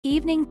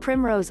Evening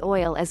primrose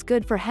oil is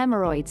good for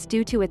hemorrhoids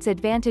due to its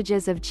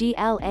advantages of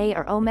GLA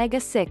or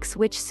omega-6,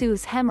 which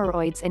soothes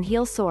hemorrhoids and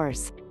heal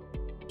sores.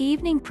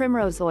 Evening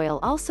primrose oil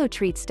also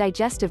treats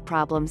digestive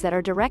problems that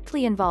are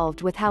directly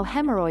involved with how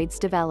hemorrhoids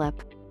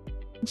develop.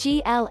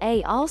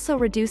 GLA also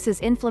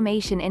reduces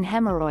inflammation in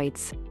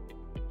hemorrhoids.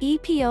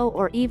 EPO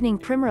or evening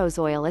primrose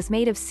oil is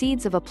made of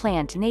seeds of a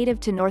plant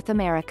native to North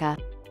America.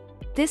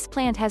 This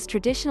plant has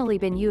traditionally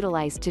been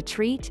utilized to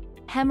treat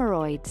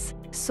hemorrhoids,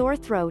 sore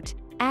throat,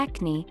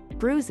 acne,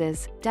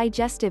 bruises,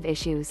 digestive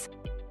issues.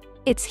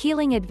 Its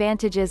healing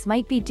advantages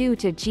might be due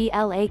to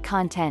GLA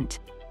content.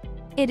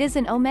 It is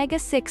an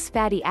omega-6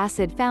 fatty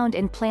acid found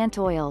in plant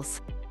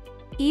oils.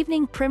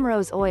 Evening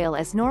primrose oil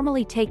is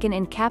normally taken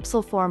in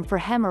capsule form for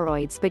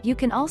hemorrhoids, but you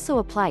can also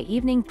apply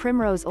evening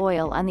primrose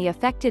oil on the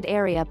affected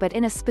area but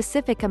in a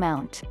specific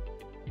amount.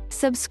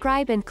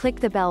 Subscribe and click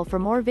the bell for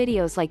more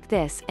videos like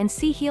this, and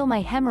see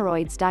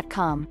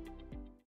healmyhemorrhoids.com.